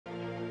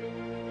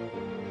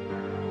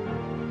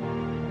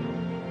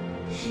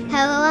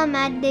Hello, I'm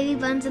Mad Davy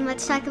Buns, and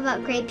let's talk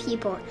about great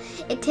people.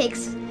 It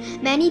takes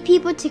many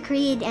people to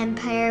create an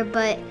empire,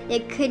 but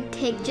it could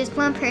take just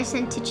one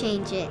person to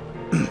change it.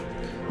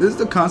 This is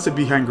the concept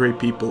behind great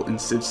people in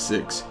Civ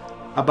 6.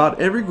 About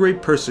every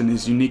great person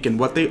is unique in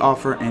what they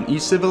offer, and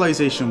each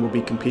civilization will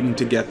be competing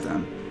to get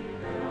them.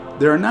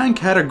 There are 9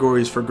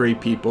 categories for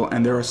great people,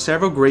 and there are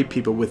several great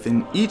people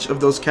within each of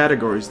those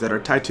categories that are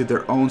tied to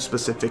their own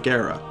specific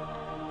era.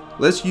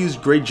 Let's use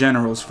great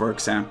generals for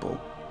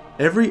example.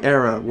 Every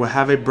era will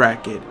have a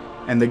bracket,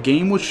 and the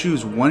game will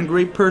choose one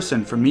great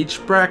person from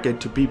each bracket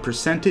to be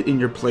presented in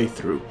your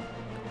playthrough.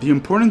 The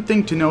important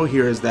thing to know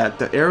here is that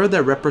the era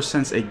that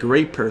represents a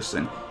great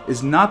person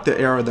is not the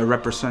era that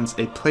represents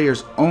a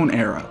player's own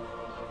era.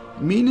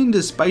 Meaning,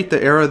 despite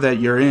the era that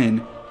you're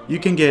in, you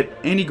can get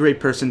any great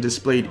person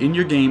displayed in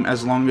your game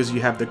as long as you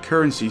have the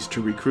currencies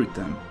to recruit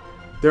them.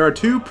 There are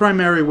 2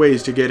 primary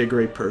ways to get a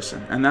great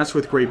person, and that's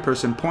with great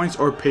person points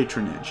or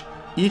patronage.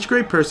 Each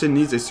great person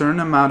needs a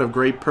certain amount of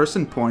great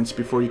person points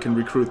before you can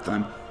recruit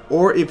them,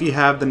 or if you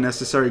have the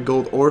necessary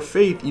gold or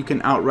faith, you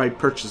can outright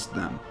purchase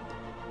them.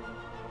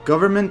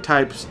 Government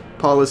types,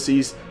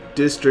 policies,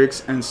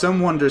 districts, and some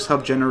wonders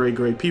help generate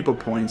great people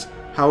points.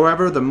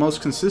 However, the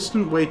most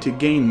consistent way to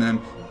gain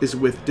them is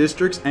with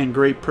districts and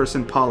great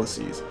person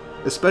policies,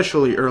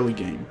 especially early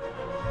game.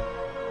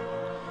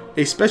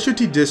 A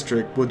specialty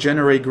district will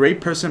generate great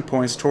person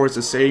points towards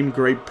the same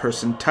great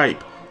person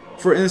type.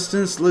 For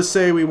instance, let's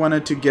say we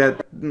wanted to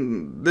get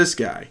this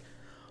guy.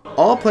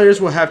 All players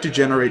will have to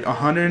generate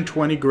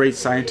 120 great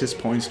scientist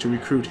points to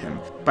recruit him.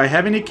 By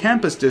having a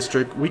campus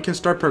district, we can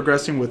start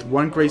progressing with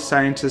 1 great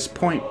scientist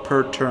point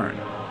per turn.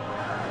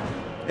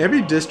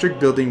 Every district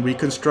building we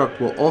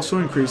construct will also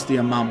increase the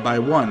amount by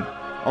 1,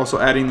 also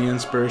adding the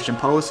inspiration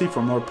policy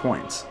for more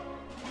points.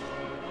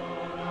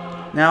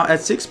 Now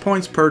at 6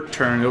 points per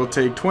turn, it will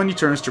take 20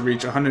 turns to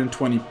reach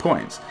 120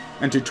 points,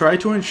 and to try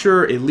to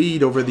ensure a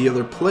lead over the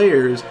other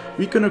players,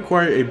 we can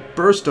acquire a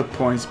burst of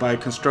points by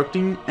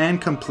constructing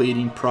and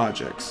completing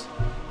projects.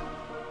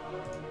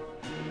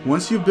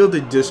 Once you build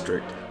a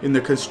district, in the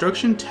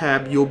construction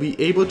tab you'll be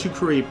able to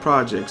create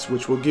projects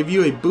which will give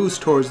you a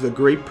boost towards the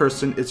great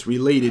person it's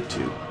related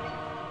to.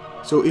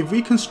 So if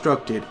we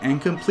constructed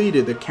and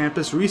completed the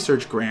campus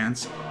research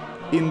grants,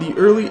 in the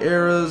early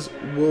eras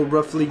we'll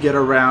roughly get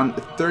around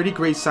 30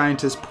 great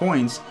scientist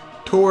points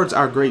towards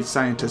our great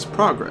scientist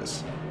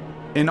progress.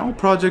 And all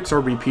projects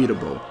are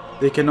repeatable.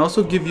 They can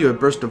also give you a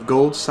burst of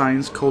gold,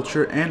 science,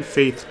 culture, and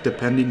faith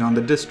depending on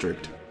the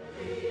district.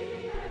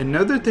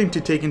 Another thing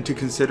to take into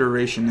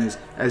consideration is,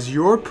 as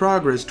your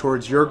progress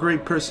towards your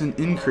great person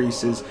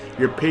increases,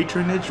 your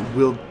patronage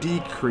will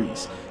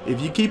decrease. If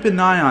you keep an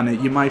eye on it,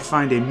 you might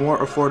find a more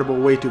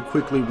affordable way to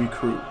quickly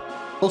recruit.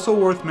 Also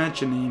worth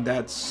mentioning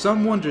that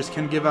some wonders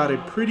can give out a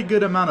pretty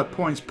good amount of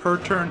points per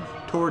turn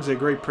towards a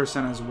great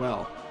person as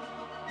well.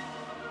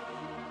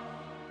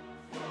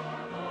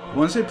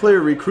 Once a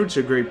player recruits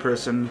a great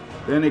person,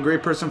 then a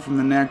great person from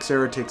the next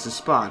era takes a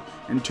spot.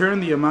 In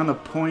turn, the amount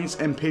of points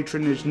and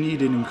patronage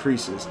needed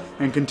increases,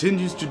 and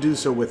continues to do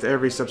so with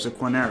every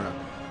subsequent era.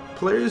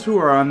 Players who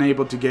are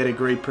unable to get a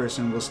great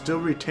person will still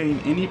retain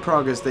any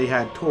progress they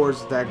had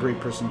towards that great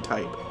person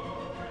type.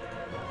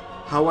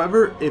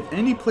 However, if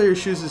any player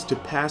chooses to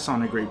pass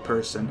on a great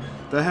person,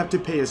 they'll have to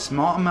pay a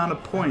small amount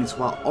of points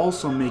while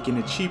also making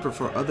it cheaper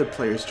for other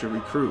players to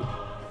recruit.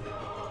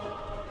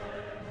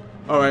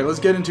 Alright, let's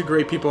get into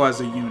great people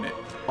as a unit.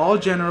 All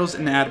generals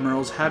and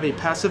admirals have a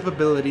passive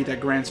ability that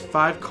grants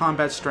 5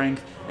 combat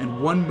strength and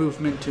 1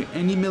 movement to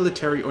any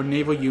military or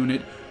naval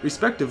unit,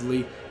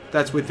 respectively,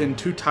 that's within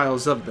 2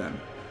 tiles of them.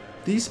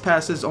 These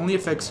passes only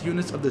affects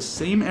units of the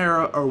same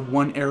era or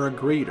 1 era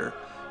greater,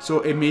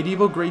 so a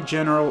medieval great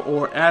general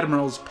or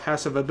admiral's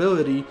passive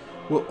ability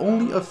will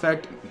only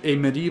affect a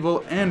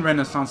medieval and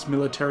Renaissance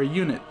military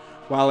unit,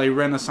 while a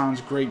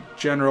Renaissance great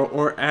general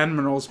or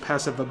admiral's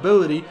passive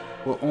ability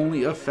will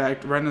only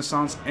affect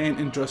Renaissance and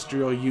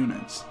industrial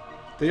units.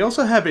 They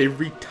also have a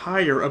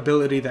retire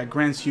ability that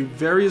grants you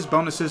various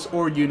bonuses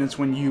or units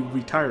when you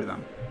retire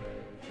them.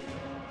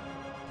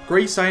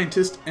 Great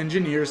scientists,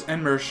 engineers,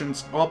 and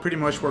merchants all pretty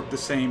much work the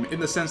same in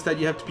the sense that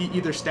you have to be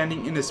either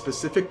standing in a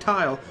specific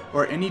tile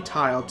or any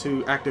tile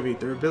to activate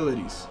their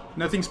abilities.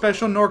 Nothing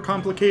special nor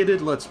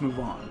complicated, let's move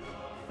on.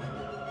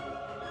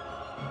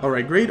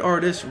 Alright, great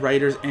artists,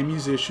 writers, and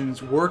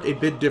musicians work a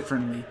bit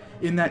differently,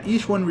 in that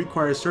each one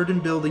requires certain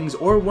buildings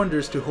or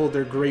wonders to hold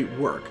their great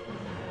work.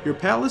 Your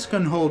palace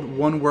can hold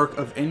 1 work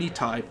of any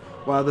type,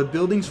 while the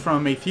buildings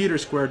from a theater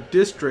square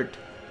district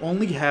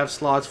only have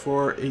slots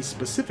for a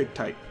specific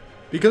type.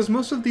 Because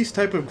most of these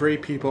type of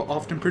great people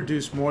often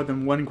produce more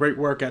than 1 great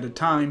work at a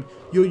time,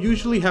 you'll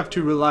usually have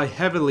to rely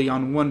heavily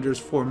on wonders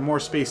for more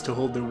space to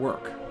hold their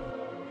work.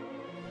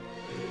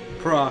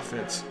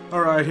 Prophets.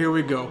 Alright, here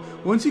we go.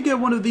 Once you get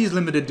one of these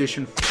limited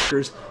edition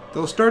f***ers,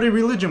 they'll start a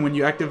religion when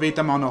you activate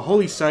them on a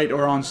holy site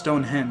or on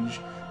Stonehenge.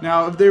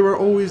 Now, if they were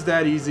always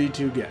that easy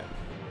to get.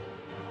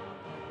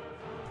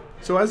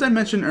 So as I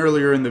mentioned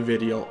earlier in the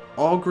video,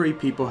 all great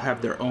people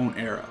have their own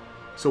era.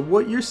 So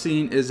what you're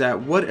seeing is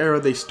at what era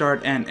they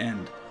start and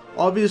end.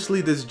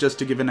 Obviously this is just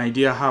to give an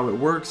idea how it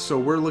works, so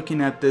we're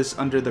looking at this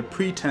under the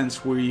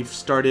pretense we've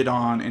started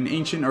on an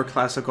ancient or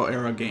classical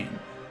era game.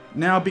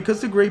 Now because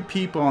the great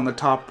people on the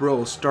top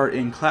row start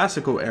in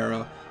classical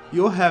era,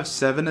 you'll have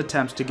 7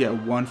 attempts to get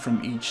 1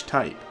 from each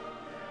type.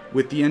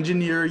 With the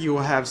engineer you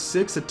will have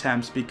 6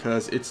 attempts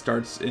because it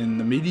starts in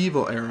the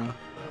medieval era,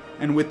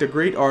 and with the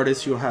great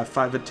artist you'll have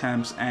 5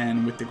 attempts,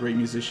 and with the great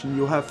musician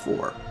you'll have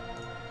 4.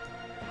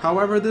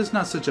 However, this is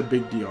not such a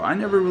big deal. I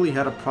never really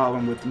had a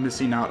problem with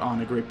missing out on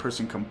a great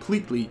person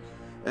completely,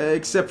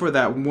 except for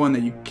that one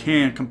that you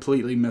can't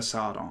completely miss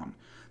out on.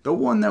 The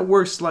one that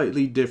works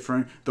slightly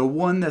different, the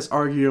one that's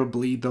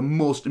arguably the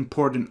most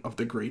important of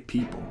the great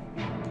people.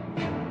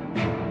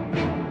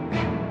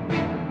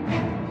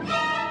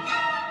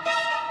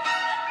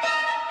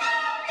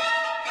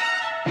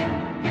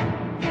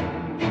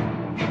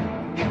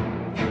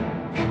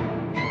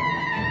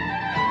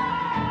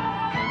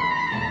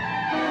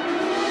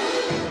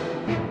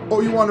 Oh,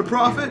 you want a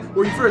prophet?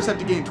 Well, you first have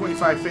to gain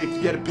 25 faith to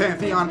get a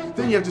pantheon,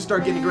 then you have to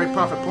start getting great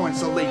prophet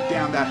points to lay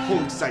down that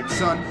holy site,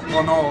 son,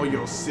 on all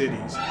your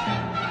cities.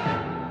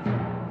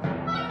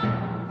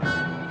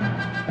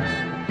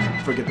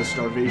 Forget the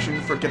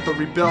starvation, forget the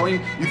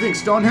rebellion. You think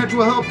Stonehenge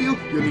will help you?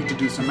 You'll need to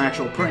do some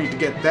actual praying to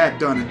get that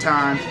done in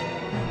time.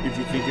 If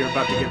you think you're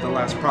about to get the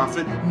last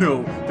prophet,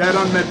 no, that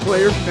unmet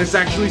player is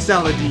actually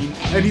Saladin,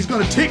 and he's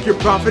gonna take your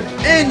prophet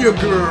and your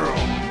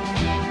girl!